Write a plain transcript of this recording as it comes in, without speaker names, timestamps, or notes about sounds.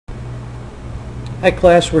Hi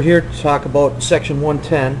class, we're here to talk about section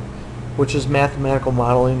 110, which is mathematical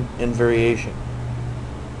modeling and variation.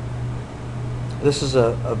 This is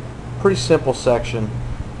a pretty simple section,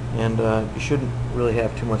 and you shouldn't really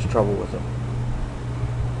have too much trouble with it.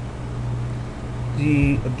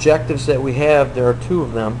 The objectives that we have, there are two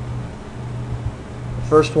of them. The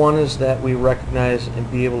first one is that we recognize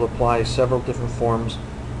and be able to apply several different forms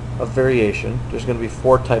of variation. There's going to be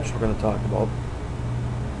 4 types we're going to talk about.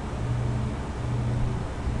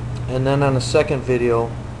 And then on the second video,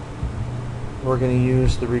 we're going to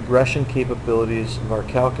use the regression capabilities of our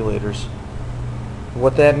calculators.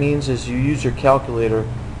 What that means is you use your calculator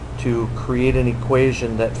to create an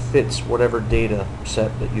equation that fits whatever data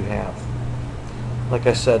set that you have. Like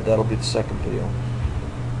I said, that'll be the second video.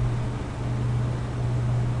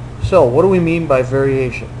 So, what do we mean by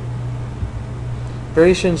variation?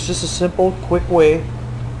 Variation is just a simple, quick way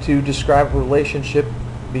to describe a relationship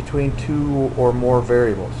between 2 or more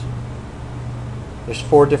variables. There's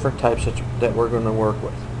 4 different types that we're going to work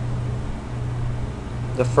with.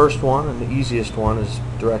 The first one, and the easiest one, is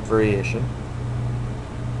direct variation.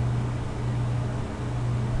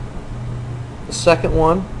 The second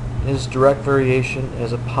one is direct variation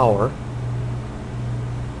as a power.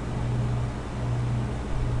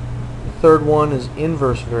 The third one is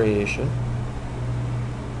inverse variation.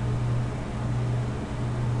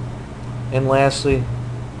 And lastly,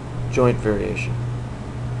 joint variation.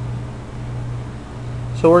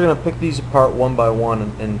 So we're going to pick these apart one by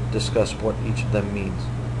one and discuss what each of them means.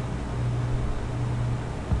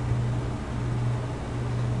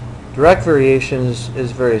 Direct variation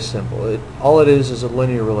is very simple. All it is a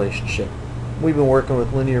linear relationship. We've been working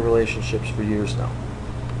with linear relationships for years now.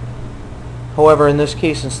 However, in this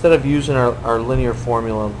case, instead of using our linear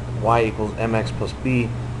formula y equals mx plus b,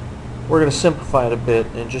 we're going to simplify it a bit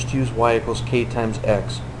and just use y equals k times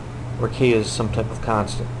x, where k is some type of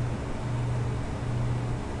constant.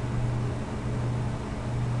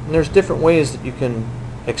 And there's different ways that you can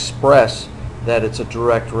express that it's a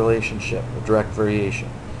direct relationship, a direct variation.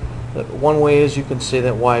 One way is you can say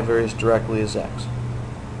that y varies directly as x.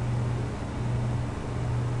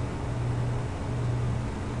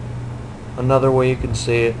 Another way you can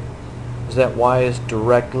say it is that y is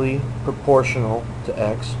directly proportional to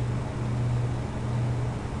x.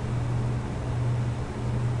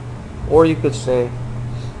 Or you could say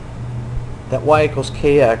that y equals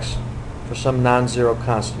kx for some non-zero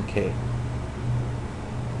constant k.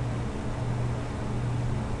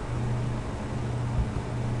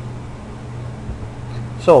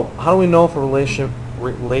 So, how do we know if a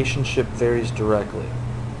relationship varies directly?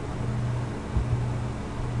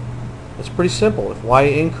 It's pretty simple. If y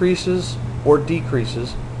increases or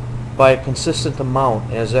decreases by a consistent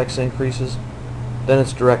amount as x increases, then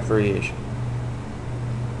it's direct variation.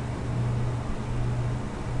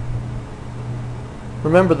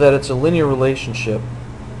 Remember that it's a linear relationship.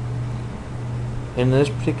 In this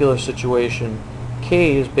particular situation,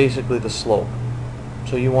 k is basically the slope.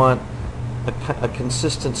 So you want a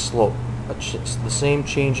consistent slope, the same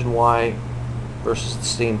change in y versus the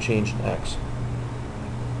same change in x.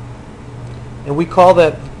 And we call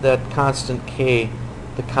that constant k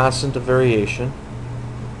the constant of variation,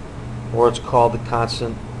 or it's called the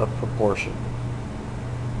constant of proportion.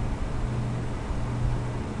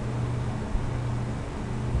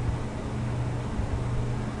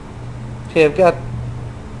 Okay, I've got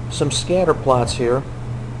some scatter plots here,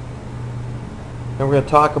 and we're going to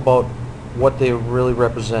talk about what they really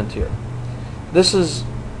represent here. This is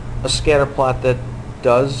a scatter plot that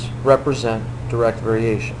does represent direct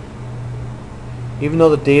variation. Even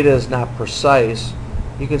though the data is not precise,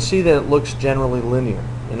 you can see that it looks generally linear.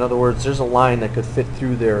 In other words, there's a line that could fit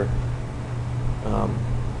through there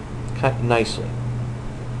nicely.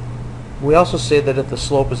 We also say that if the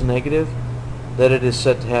slope is negative, that it is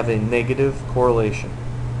said to have a negative correlation.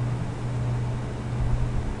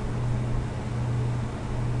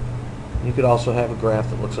 You could also have a graph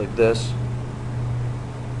that looks like this.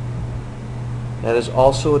 That is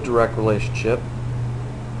also a direct relationship.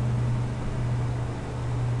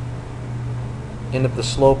 And if the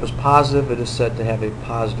slope is positive, it is said to have a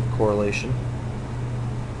positive correlation.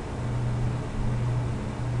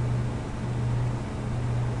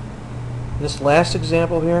 This last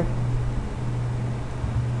example here,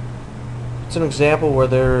 it's an example where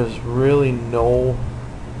there is really no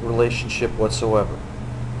relationship whatsoever.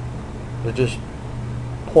 They're just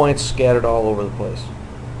points scattered all over the place.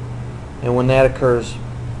 And when that occurs,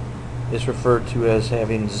 it's referred to as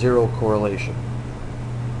having zero correlation.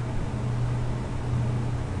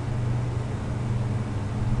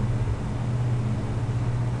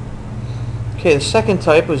 Okay, the second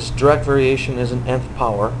type is direct variation as an nth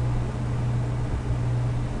power.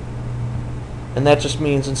 And that just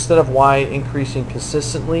means instead of y increasing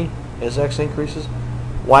consistently as x increases,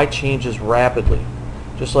 y changes rapidly,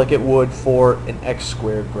 just like it would for an x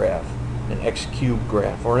squared graph, an x cubed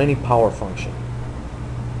graph, or any power function.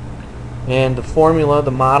 And the formula,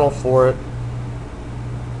 the model for it,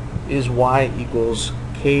 is y equals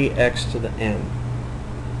kx to the n.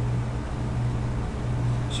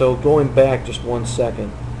 So going back just 1 second,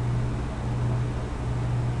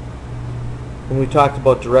 when we talked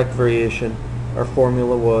about direct variation, our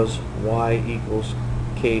formula was y equals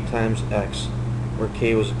k times x, where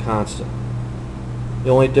k was a constant. The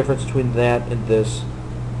only difference between that and this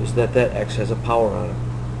is that that x has a power on it.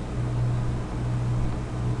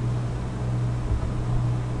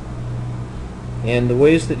 And the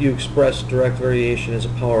ways that you express direct variation as a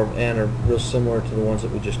power of n are real similar to the ones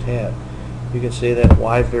that we just had. You can say that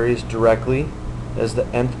y varies directly as the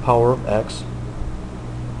nth power of x.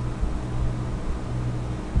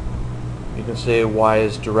 You can say y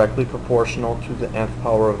is directly proportional to the nth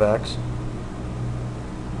power of x.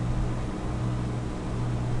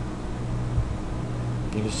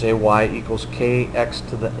 You can say y equals kx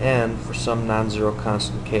to the n for some non-zero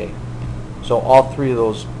constant k. So all three of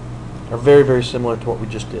those are very, very similar to what we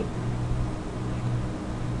just did.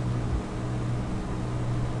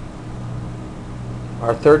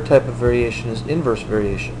 Our third type of variation is inverse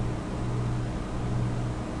variation.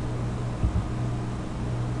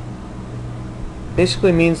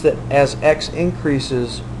 Basically means that as x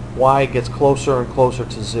increases, y gets closer and closer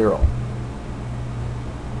to 0.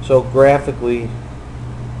 So graphically,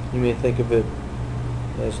 you may think of it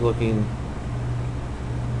as looking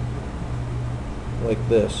like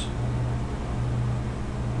this.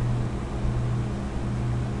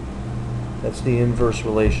 That's the inverse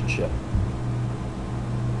relationship.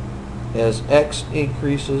 As x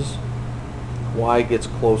increases, y gets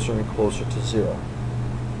closer and closer to 0.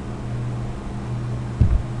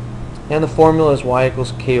 And the formula is y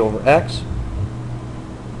equals k over x.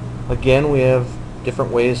 Again, we have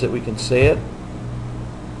different ways that we can say it.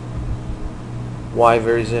 Y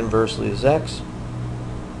varies inversely as x.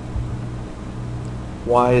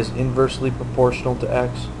 Y is inversely proportional to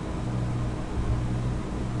x.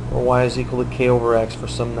 Or y is equal to k over x for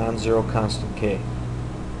some non-zero constant k.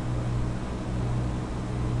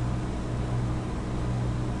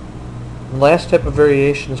 The last type of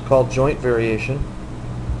variation is called joint variation.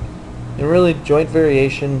 And really, joint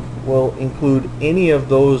variation will include any of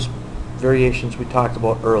those variations we talked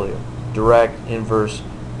about earlier. Direct, inverse,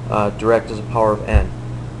 direct as a power of n.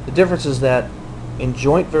 The difference is that in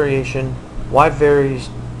joint variation, y varies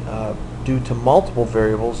due to multiple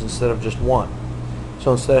variables instead of just one.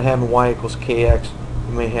 So instead of having y equals kx,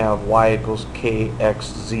 you may have y equals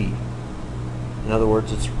kxz. In other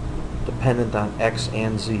words, it's dependent on x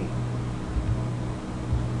and z.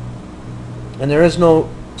 And there is no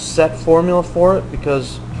set formula for it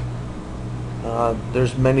because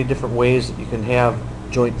there's many different ways that you can have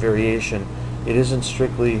joint variation. It isn't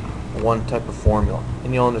strictly one type of formula,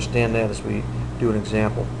 and you'll understand that as we do an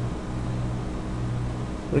example.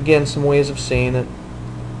 But again, some ways of saying it.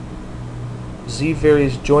 Z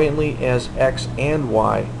varies jointly as x and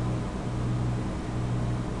y.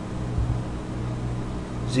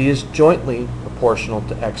 Z is jointly proportional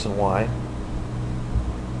to x and y.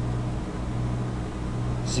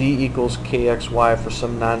 Z equals kxy for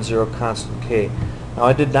some non-zero constant k. Now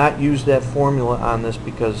I did not use that formula on this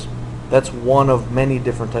because that's one of many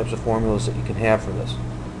different types of formulas that you can have for this.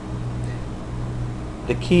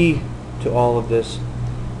 The key to all of this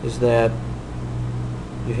is that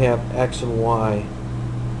you have x and y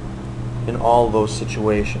in all those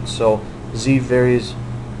situations. So z varies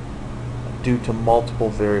due to multiple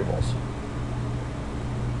variables.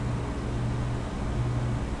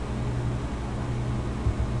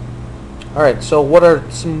 Alright, so what are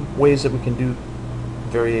some ways that we can do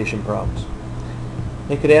variation problems?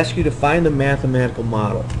 They could ask you to find a mathematical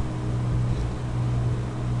model.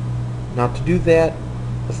 Now to do that,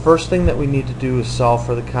 the first thing that we need to do is solve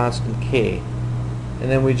for the constant k, and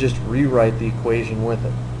then we just rewrite the equation with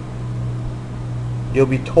it. You'll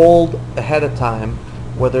be told ahead of time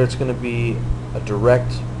whether it's going to be a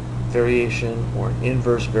direct variation or an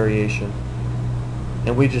inverse variation,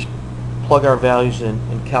 and we just plug our values in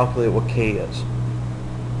and calculate what k is.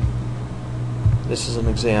 This is an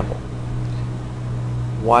example.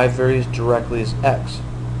 Y varies directly as x.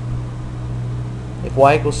 If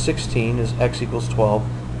y equals 16 is x equals 12,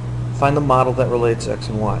 find the model that relates x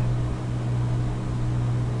and y.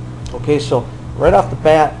 Okay, so right off the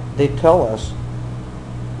bat, they tell us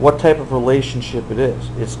what type of relationship it is.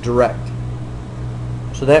 It's direct.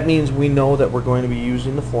 So that means we know that we're going to be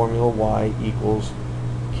using the formula y equals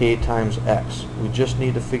k times x. We just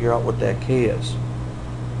need to figure out what that k is.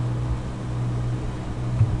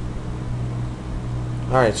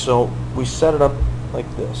 Alright, so we set it up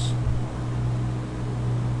like this.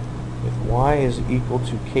 If y is equal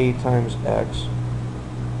to k times x,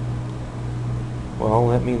 well,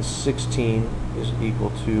 that means 16 is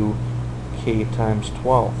equal to k times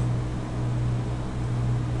 12.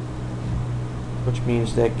 Which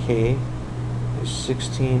means that k is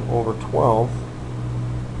 16 over 12,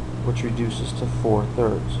 which reduces to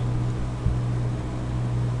 4/3.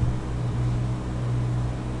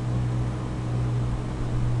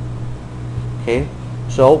 Okay,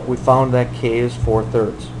 so we found that k is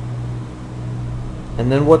 4/3.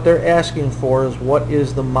 And then what they're asking for is what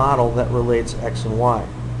is the model that relates x and y.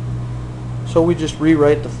 So we just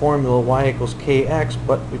rewrite the formula y equals kx,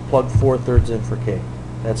 but we plug 4/3 in for k.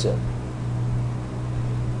 That's it.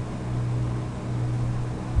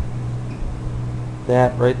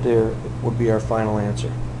 That right there would be our final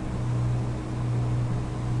answer.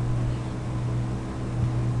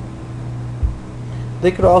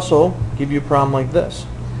 They could also give you a problem like this.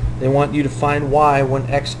 They want you to find y when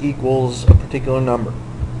x equals a particular number.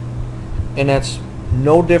 And that's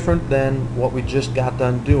no different than what we just got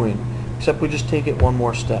done doing, except we just take it one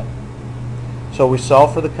more step. So we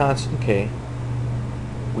solve for the constant k.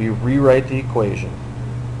 We rewrite the equation,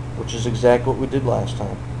 which is exactly what we did last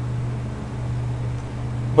time.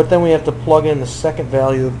 But then we have to plug in the second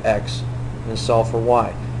value of x and solve for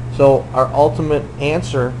y. So our ultimate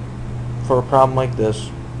answer for a problem like this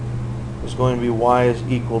is going to be y is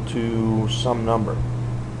equal to some number.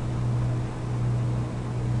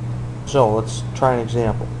 So let's try an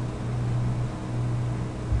example.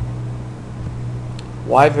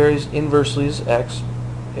 Y varies inversely as x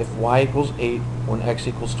if y equals 8 when x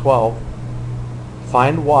equals 12.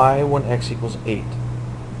 Find y when x equals 8.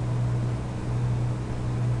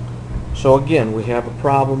 So again, we have a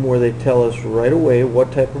problem where they tell us right away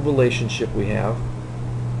what type of relationship we have.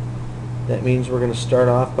 That means we're going to start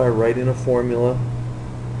off by writing a formula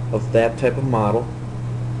of that type of model.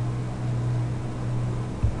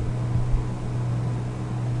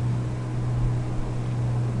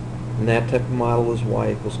 And that type of model is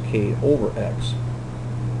y equals k over x.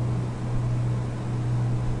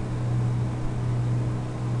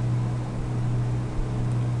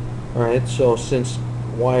 Alright, so since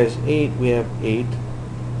y is 8, we have 8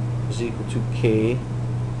 is equal to k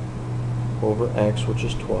over x, which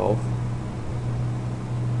is 12.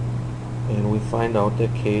 And we find out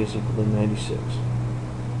that k is equal to 96.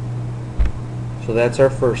 So that's our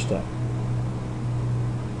first step.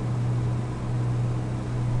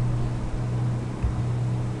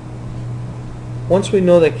 Once we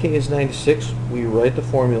know that k is 96, we write the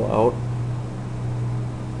formula out.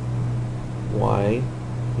 Y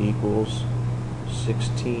equals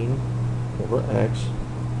 16 over x.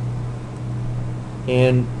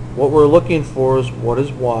 And what we're looking for is what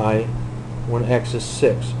is y when x is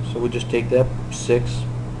 6. So we just take that 6,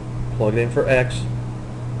 plug it in for x,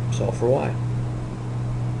 solve for y.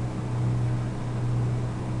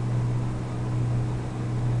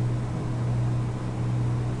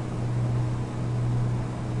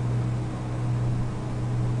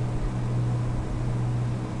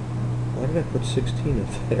 Why did I put 16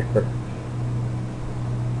 up there?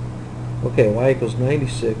 Okay, y equals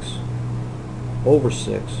 96 over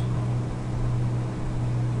 6.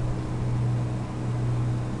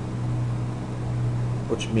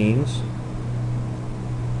 Which means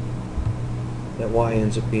that y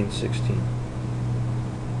ends up being 16.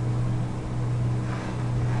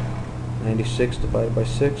 96 divided by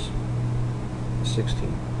 6 is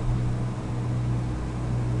 16.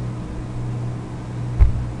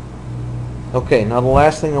 Okay, now the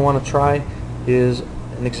last thing I want to try is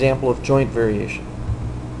an example of joint variation.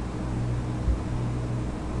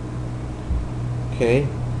 Okay,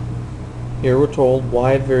 here we're told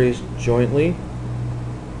y varies jointly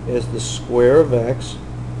as the square of x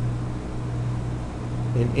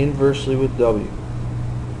and inversely with w.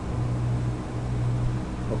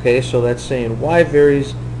 Okay, so that's saying y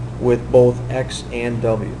varies with both x and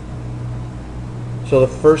w. So the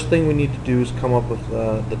first thing we need to do is come up with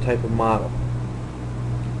the type of model.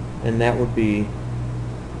 And that would be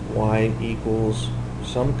y equals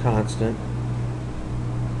some constant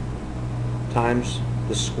times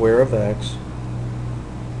the square of x.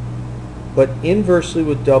 But inversely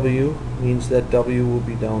with w means that w will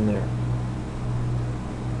be down there.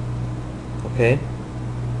 Okay?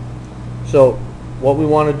 So what we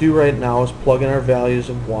want to do right now is plug in our values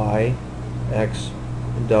of y, x,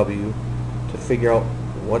 and w to figure out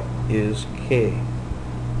what is k.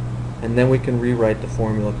 and then we can rewrite the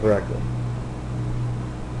formula correctly.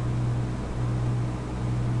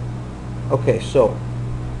 Okay, so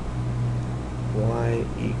y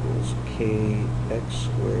equals kx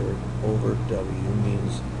squared over w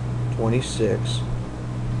means 26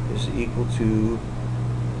 is equal to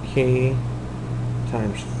k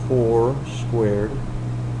times 4 squared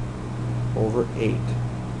over 8.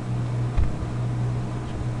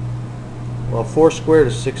 Well, 4 squared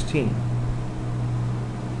is 16.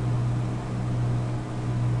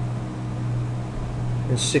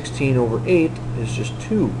 And 16 over 8 is just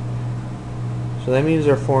 2. So that means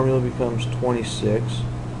our formula becomes 26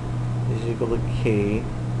 is equal to k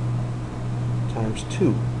times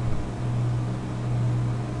 2.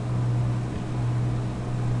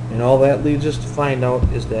 And all that leads us to find out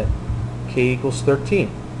is that k equals 13.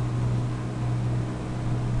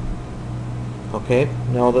 Okay,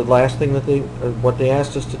 now the last thing that what they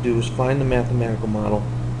asked us to do is find the mathematical model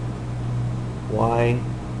y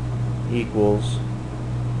equals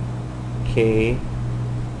k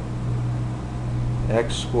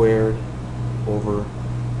x squared over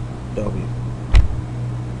w.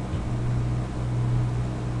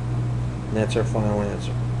 And that's our final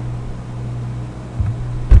answer.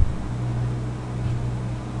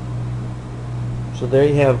 So there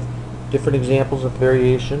you have different examples of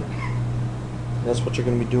variation. That's what you're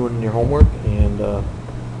going to be doing in your homework, and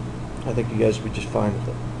I think you guys will be just fine with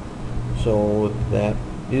it. So that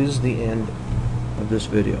is the end of this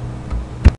video.